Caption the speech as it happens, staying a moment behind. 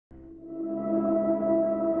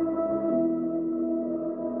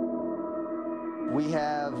We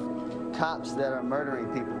have cops that are murdering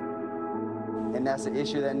people, and that's an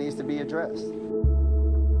issue that needs to be addressed.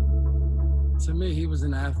 To me, he was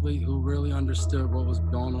an athlete who really understood what was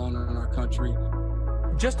going on in our country.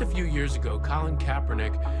 Just a few years ago, Colin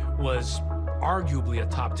Kaepernick was arguably a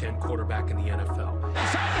top 10 quarterback in the NFL.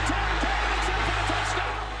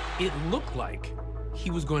 It looked like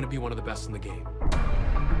he was going to be one of the best in the game.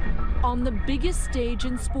 On the biggest stage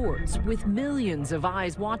in sports, with millions of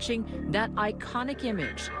eyes watching, that iconic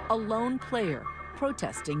image, a lone player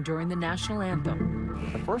protesting during the national anthem.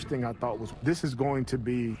 The first thing I thought was, this is going to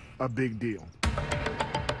be a big deal.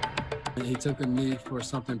 He took a knee for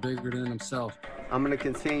something bigger than himself. I'm going to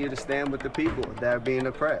continue to stand with the people that are being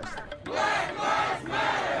oppressed. Black Lives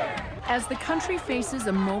Matter! As the country faces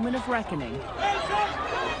a moment of reckoning,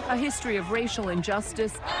 a history of racial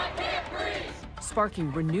injustice,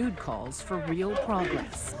 sparking renewed calls for real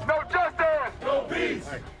progress. No justice! No peace!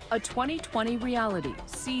 A 2020 reality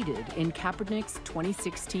seeded in Kaepernick's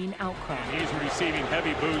 2016 outcry. He's receiving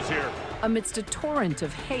heavy boos here. Amidst a torrent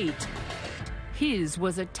of hate, his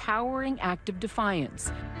was a towering act of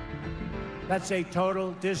defiance. That's a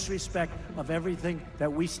total disrespect of everything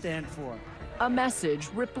that we stand for. A message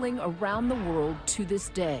rippling around the world to this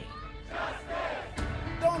day.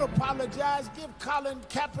 Don't apologize, give Colin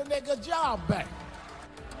Kaepernick a job back.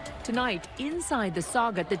 Tonight, inside the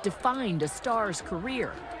saga that defined a star's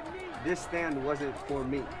career. This stand wasn't for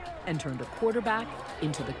me. And turned a quarterback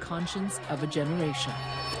into the conscience of a generation.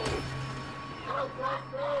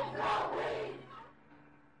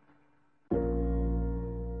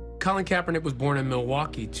 Colin Kaepernick was born in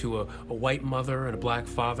Milwaukee to a white mother and a black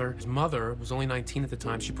father. His mother was only 19 at the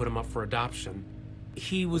time. She put him up for adoption.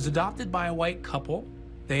 He was adopted by a white couple.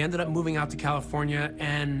 They ended up moving out to California,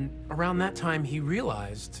 and around that time he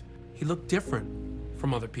realized he looked different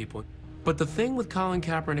from other people. But the thing with Colin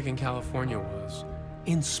Kaepernick in California was,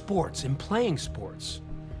 in sports, in playing sports,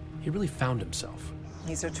 he really found himself.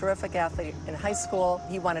 He's a terrific athlete. In high school,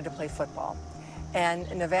 he wanted to play football. And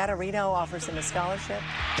Nevada Reno offers him a scholarship.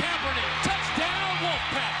 Kaepernick, touchdown,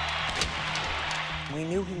 Wolfpack! We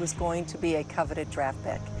knew he was going to be a coveted draft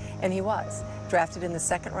pick, and he was. Drafted in the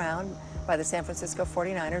second round by the San Francisco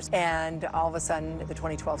 49ers, and all of a sudden, the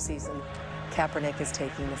 2012 season, Kaepernick is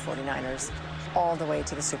taking the 49ers all the way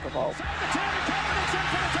to the Super Bowl. Wow,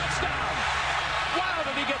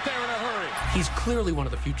 did he get there in a hurry? He's clearly one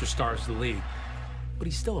of the future stars of the league, but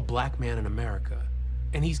he's still a black man in America.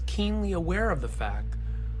 And he's keenly aware of the fact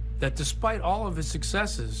that despite all of his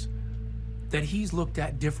successes, that he's looked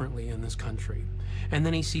at differently in this country. And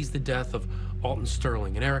then he sees the death of Alton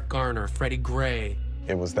Sterling and Eric Garner, Freddie Gray.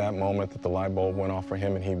 It was that moment that the light bulb went off for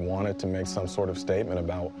him, and he wanted to make some sort of statement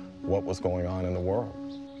about what was going on in the world.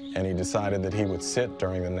 And he decided that he would sit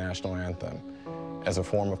during the national anthem as a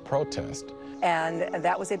form of protest. And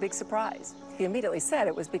that was a big surprise. He immediately said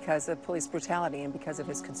it was because of police brutality and because of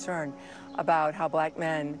his concern about how black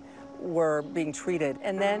men were being treated.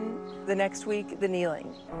 And then the next week, the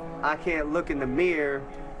kneeling. I can't look in the mirror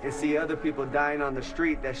and see other people dying on the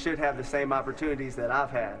street that should have the same opportunities that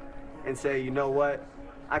I've had and say, you know what,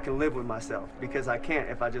 I can live with myself, because I can't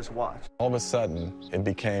if I just watch. All of a sudden, it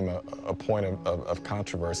became a point of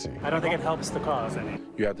controversy. I don't think it helps the cause any.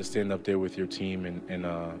 You have to stand up there with your team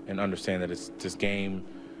and understand that it's this game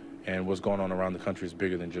and what's going on around the country is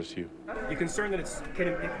bigger than just you. You're concerned that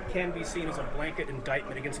it can be seen as a blanket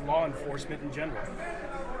indictment against law enforcement in general?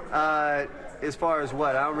 As far as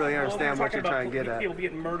what? I don't really understand what you're trying to get at. People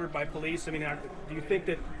getting murdered by police. I mean, do you think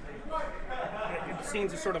that it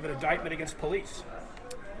seems as sort of an indictment against police?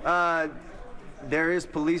 There is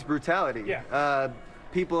police brutality. Yeah.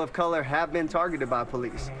 People of color have been targeted by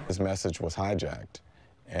police. His message was hijacked,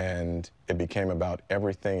 and it became about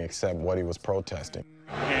everything except what he was protesting.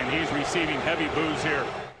 And he's receiving heavy boos here.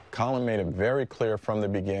 Colin made it very clear from the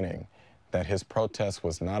beginning that his protest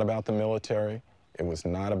was not about the military, it was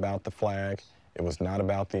not about the flag, it was not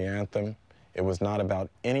about the anthem, it was not about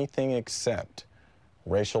anything except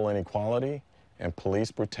racial inequality and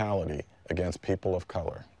police brutality against people of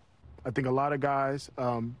color. I think a lot of guys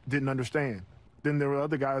didn't understand. Then there were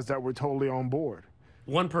other guys that were totally on board.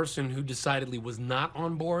 One person who decidedly was not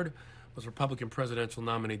on board was Republican presidential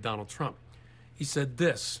nominee Donald Trump. He said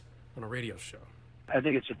this on a radio show. I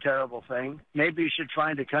think it's a terrible thing. Maybe you should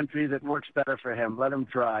find a country that works better for him. Let him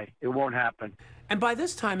try. It won't happen. And by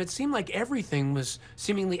this time, it seemed like everything was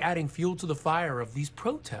seemingly adding fuel to the fire of these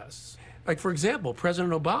protests. Like, for example,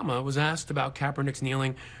 President Obama was asked about Kaepernick's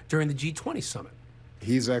kneeling during the G20 summit.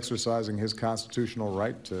 He's exercising his constitutional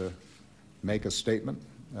right to make a statement.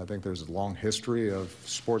 I think there's a long history of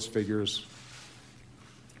sports figures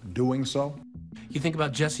doing so. You think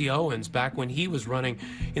about Jesse Owens back when he was running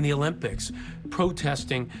in the Olympics,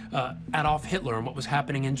 protesting Adolf Hitler and what was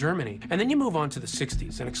happening in Germany. And then you move on to the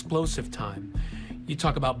 60s, an explosive time. You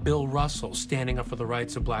talk about Bill Russell standing up for the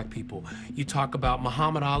rights of black people. You talk about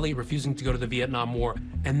Muhammad Ali refusing to go to the Vietnam War.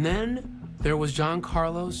 And then there was John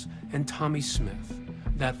Carlos and Tommy Smith,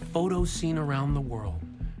 that photo seen around the world.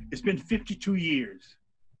 It's been 52 years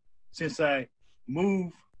since I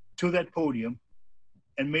moved to that podium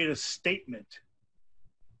and made a statement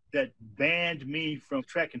that banned me from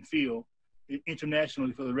track and field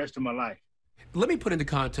internationally for the rest of my life. Let me put into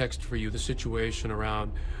context for you the situation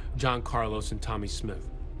around John Carlos and Tommy Smith.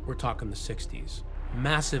 We're talking the 60s.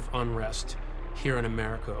 Massive unrest here in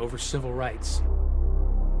America over civil rights.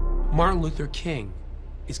 Martin Luther King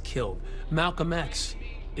is killed. Malcolm X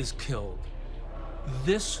is killed.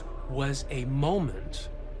 This was a moment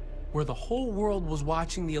where the whole world was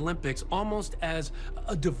watching the Olympics almost as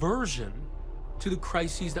a diversion to the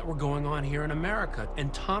crises that were going on here in America.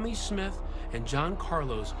 And Tommy Smith and John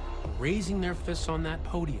Carlos raising their fists on that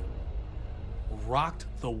podium rocked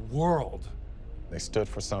the world. They stood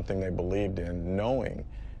for something they believed in, knowing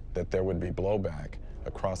that there would be blowback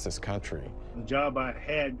across this country. The job I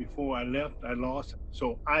had before I left, I lost.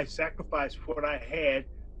 So I sacrificed what I had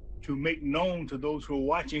to make known to those who are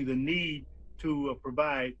watching the need to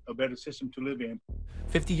provide a better system to live in.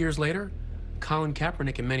 50 years later, Colin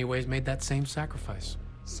Kaepernick in many ways made that same sacrifice.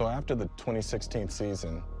 So after the 2016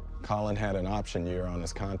 season, Colin had an option year on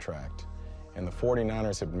his contract, and the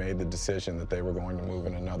 49ers had made the decision that they were going to move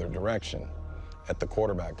in another direction at the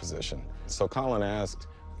quarterback position. So Colin asked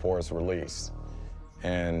for his release,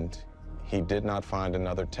 and he did not find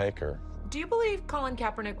another taker. Do you believe Colin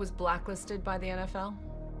Kaepernick was blacklisted by the NFL?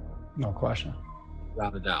 No question.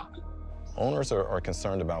 Without a doubt. Owners are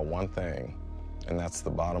concerned about one thing, and that's the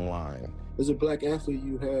bottom line. As a black athlete,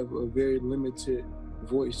 you have a very limited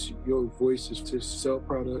voice. Your voice is to sell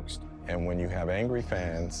products. And when you have angry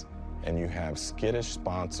fans and you have skittish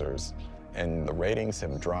sponsors and the ratings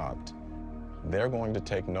have dropped, they're going to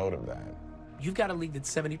take note of that. You've got a league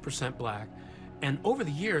that's 70% black, and over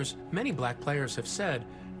the years, many black players have said,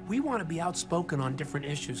 we want to be outspoken on different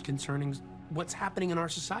issues concerning what's happening in our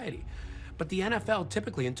society. But the NFL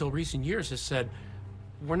typically, until recent years, has said,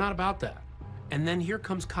 we're not about that. And then here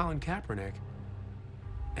comes Colin Kaepernick,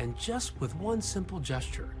 and just with one simple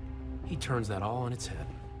gesture, he turns that all on its head.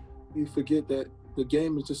 You forget that the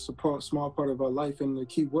game is just a small part of our life, and the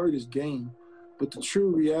key word is game. But the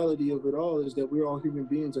true reality of it all is that we're all human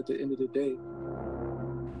beings at the end of the day.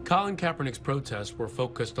 Colin Kaepernick's protests were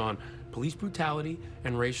focused on police brutality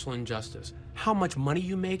and racial injustice. How much money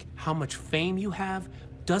you make, how much fame you have,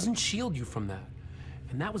 doesn't shield you from that.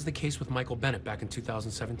 And that was the case with Michael Bennett back in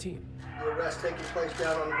 2017. The arrest taking place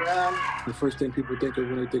down on the ground. The first thing people think of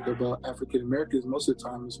when they think about African Americans most of the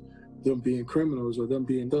time is them being criminals or them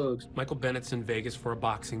being thugs. Michael Bennett's in Vegas for a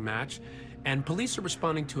boxing match, and police are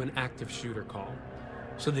responding to an active shooter call.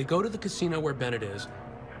 So they go to the casino where Bennett is.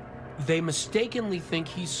 They mistakenly think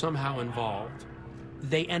he's somehow involved.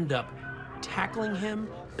 They end up tackling him,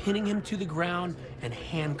 pinning him to the ground, and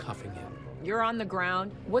handcuffing him. You're on the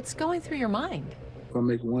ground. What's going through your mind? If I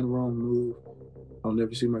make one wrong move, I'll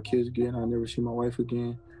never see my kids again. I'll never see my wife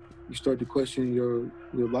again. You start to question your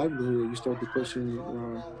livelihood. You start to question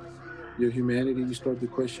your humanity. You start to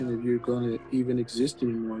question if you're going to even exist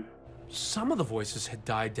anymore. Some of the voices had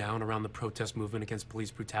died down around the protest movement against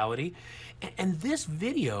police brutality, and this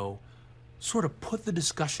video sort of put the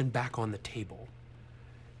discussion back on the table.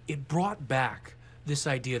 It brought back this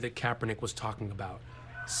idea that Kaepernick was talking about.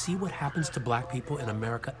 See what happens to black people in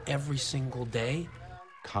America every single day?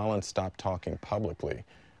 Colin stopped talking publicly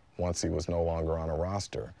once he was no longer on a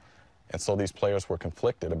roster. And so these players were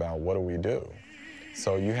conflicted about what do we do?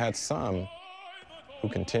 So you had some who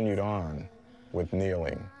continued on with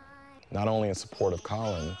kneeling, not only in support of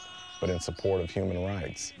Colin, but in support of human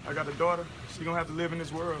rights. I got a daughter. She's gonna have to live in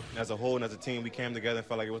this world. As a whole and as a team, we came together and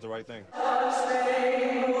felt like it was the right thing.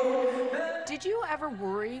 Did you ever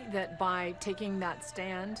worry that by taking that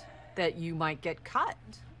stand that you might get cut?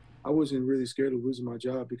 I wasn't really scared of losing my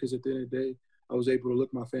job because at the end of the day, I was able to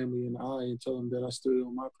look my family in the eye and tell them that I stood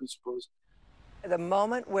on my principles. The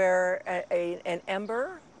moment where an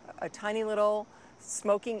ember, a tiny little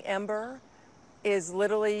smoking ember, is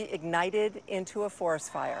literally ignited into a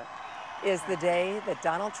forest fire is the day that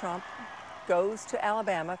Donald Trump goes to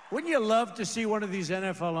Alabama. Wouldn't you love to see one of these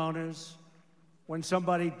NFL owners, when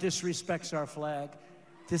somebody disrespects our flag,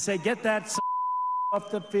 to say, get that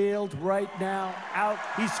off the field right now, out,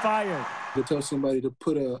 he's fired. To tell somebody to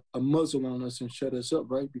put a muzzle on us and shut us up,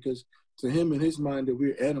 right? Because to him, in his mind, that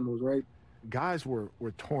we're animals, right? guys were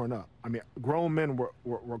torn up. I mean, grown men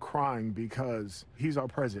were crying because he's our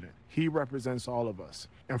president. He represents all of us.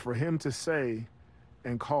 And for him to say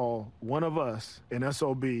and call one of us an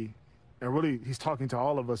SOB, and really he's talking to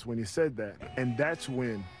all of us when he said that. And that's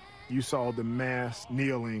when you saw the mass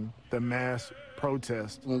kneeling, the mass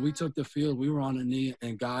protest. When we took the field, we were on a knee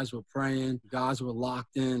and guys were praying, guys were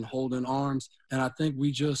locked in, holding arms. And I think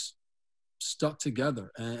we just stuck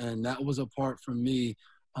together. And that was a part for me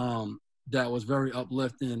that was very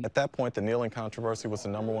uplifting. At that point, the kneeling controversy was the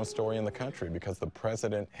 #1 story in the country because the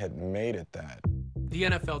president had made it that. The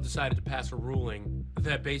NFL decided to pass a ruling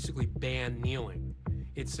that basically banned kneeling.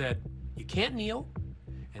 It said, you can't kneel,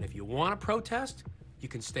 and if you want to protest, you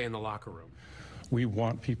can stay in the locker room. We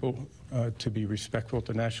want people to be respectful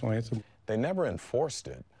to the national anthem. They never enforced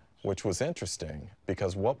it, which was interesting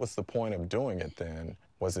because what was the point of doing it then?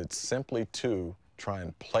 Was it simply to try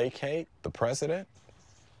and placate the president?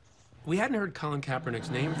 We hadn't heard Colin Kaepernick's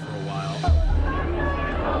name for a while.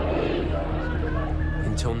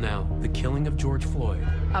 Until now, the killing of George Floyd.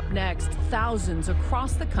 Up next, thousands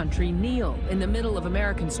across the country kneel in the middle of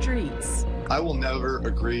American streets. I will never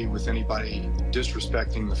agree with anybody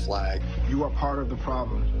disrespecting the flag. You are part of the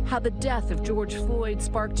problem. How the death of George Floyd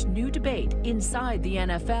sparked new debate inside the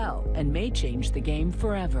NFL and may change the game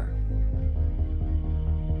forever.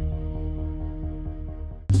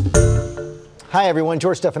 Hi everyone,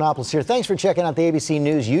 George Stephanopoulos here. Thanks for checking out the ABC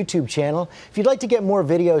News YouTube channel. If you'd like to get more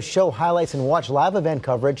videos, show highlights, and watch live event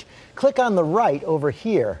coverage, click on the right over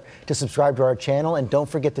here to subscribe to our channel, and don't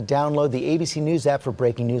forget to download the ABC News app for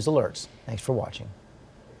breaking news alerts. Thanks for watching.